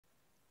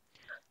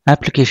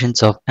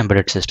Applications of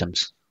embedded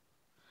systems.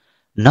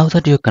 Now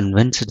that you're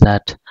convinced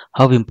that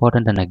how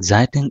important and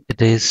exciting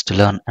it is to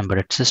learn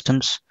embedded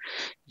systems,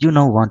 you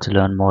now want to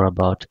learn more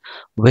about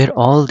where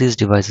all these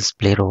devices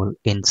play a role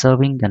in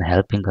serving and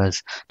helping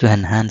us to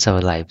enhance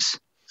our lives.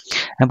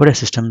 Embedded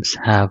systems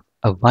have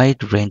a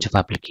wide range of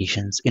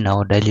applications in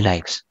our daily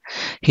lives.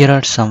 Here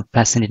are some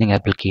fascinating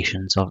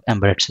applications of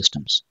embedded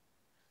systems.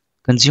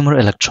 Consumer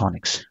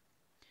electronics.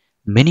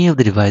 Many of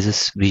the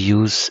devices we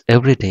use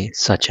every day,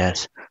 such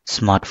as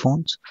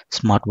smartphones,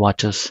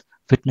 smartwatches,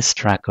 fitness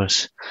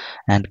trackers,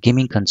 and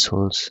gaming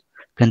consoles,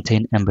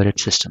 contain embedded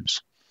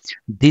systems.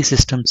 These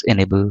systems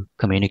enable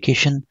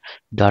communication,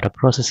 data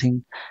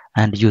processing,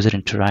 and user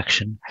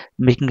interaction,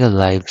 making our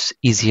lives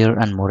easier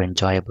and more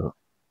enjoyable.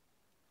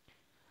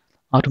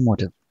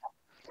 Automotive.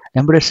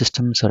 Embedded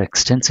systems are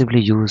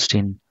extensively used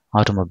in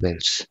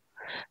automobiles.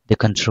 They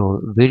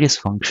control various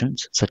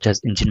functions such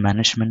as engine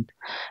management,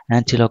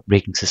 anti-lock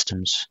braking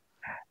systems,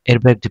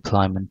 airbag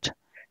deployment,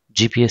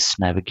 GPS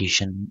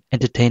navigation,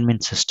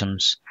 entertainment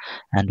systems,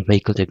 and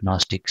vehicle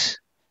diagnostics,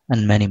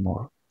 and many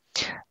more.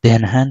 They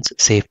enhance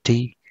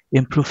safety,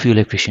 improve fuel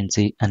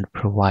efficiency, and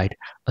provide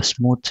a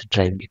smooth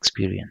driving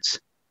experience.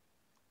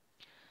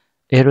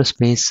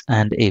 Aerospace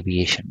and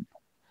Aviation.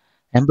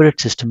 Embedded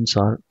systems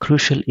are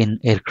crucial in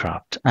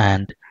aircraft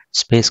and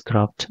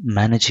spacecraft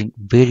managing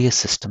various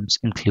systems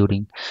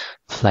including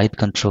flight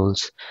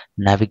controls,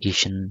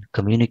 navigation,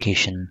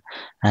 communication,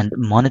 and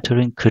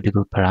monitoring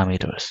critical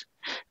parameters.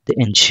 They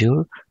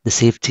ensure the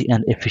safety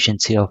and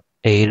efficiency of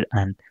air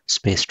and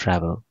space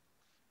travel.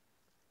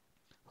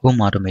 Home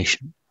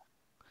automation.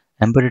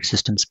 Embedded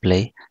systems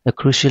play a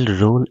crucial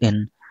role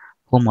in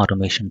home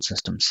automation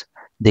systems.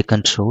 They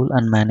control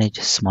and manage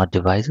smart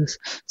devices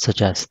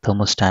such as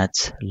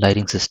thermostats,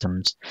 lighting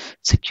systems,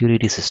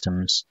 security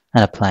systems,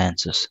 and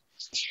appliances.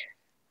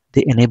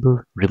 They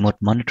enable remote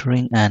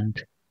monitoring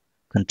and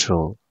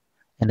control,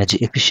 energy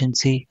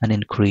efficiency, and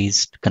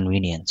increased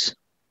convenience.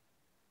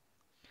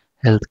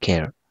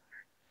 Healthcare.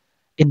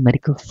 In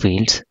medical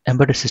fields,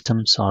 embedded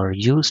systems are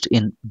used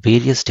in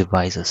various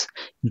devices,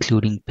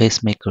 including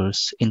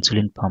pacemakers,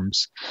 insulin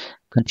pumps,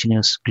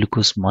 continuous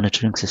glucose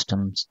monitoring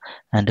systems,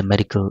 and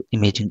medical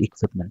imaging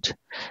equipment.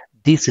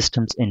 These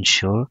systems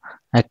ensure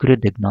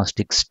accurate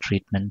diagnostics,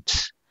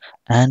 treatments,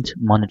 and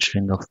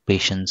monitoring of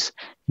patients,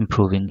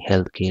 improving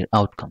healthcare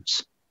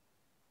outcomes.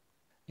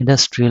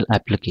 Industrial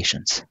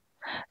applications.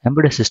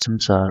 Embedded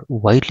systems are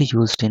widely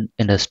used in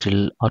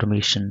industrial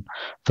automation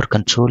for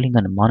controlling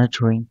and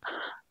monitoring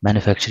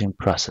manufacturing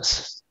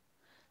processes.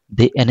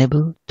 They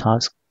enable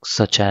tasks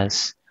such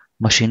as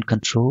machine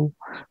control,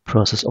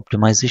 process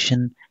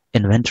optimization,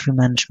 inventory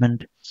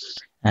management,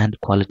 and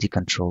quality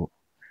control.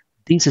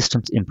 These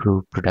systems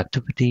improve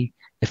productivity,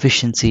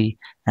 efficiency,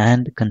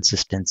 and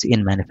consistency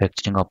in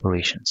manufacturing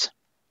operations.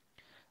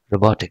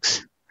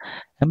 Robotics.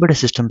 Embedded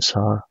systems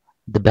are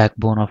the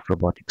backbone of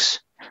robotics.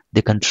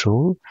 They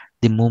control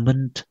the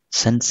movement,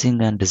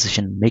 sensing, and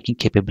decision-making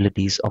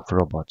capabilities of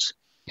robots.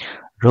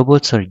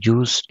 Robots are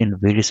used in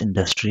various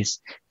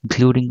industries,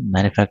 including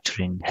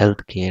manufacturing,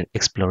 healthcare,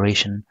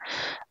 exploration,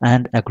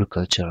 and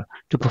agriculture,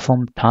 to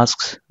perform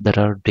tasks that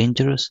are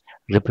dangerous,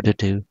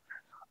 repetitive,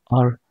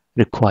 or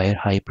require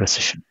high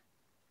precision.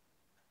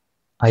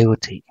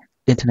 IoT,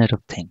 Internet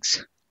of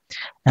Things.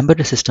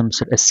 Embedded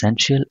systems are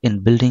essential in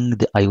building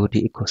the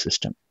IoT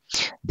ecosystem.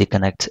 They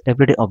connect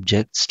everyday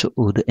objects to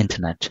the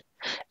Internet,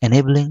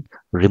 enabling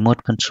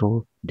remote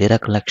control, data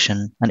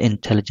collection, and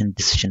intelligent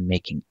decision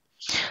making.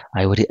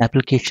 IoT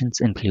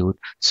applications include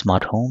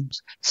smart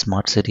homes,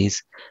 smart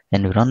cities,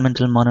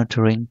 environmental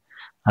monitoring,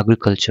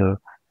 agriculture,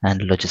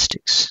 and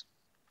logistics.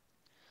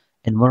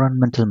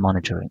 Environmental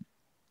monitoring.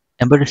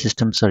 Embedded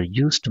systems are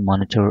used to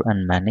monitor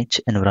and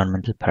manage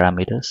environmental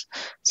parameters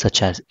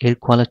such as air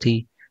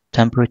quality,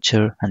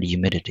 temperature, and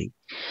humidity.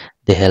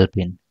 They help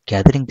in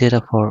gathering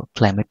data for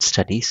climate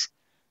studies,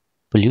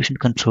 pollution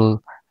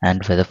control,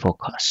 and weather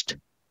forecast.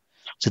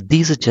 So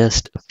these are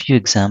just a few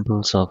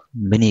examples of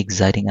many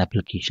exciting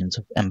applications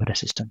of embedded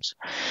systems.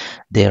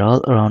 They are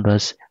all around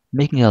us,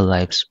 making our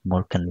lives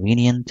more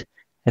convenient,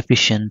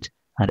 efficient,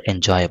 and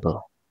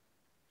enjoyable.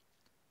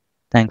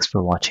 Thanks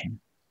for watching.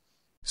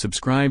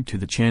 Subscribe to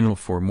the channel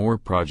for more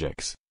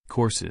projects,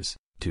 courses,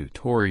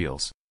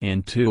 tutorials,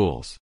 and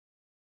tools.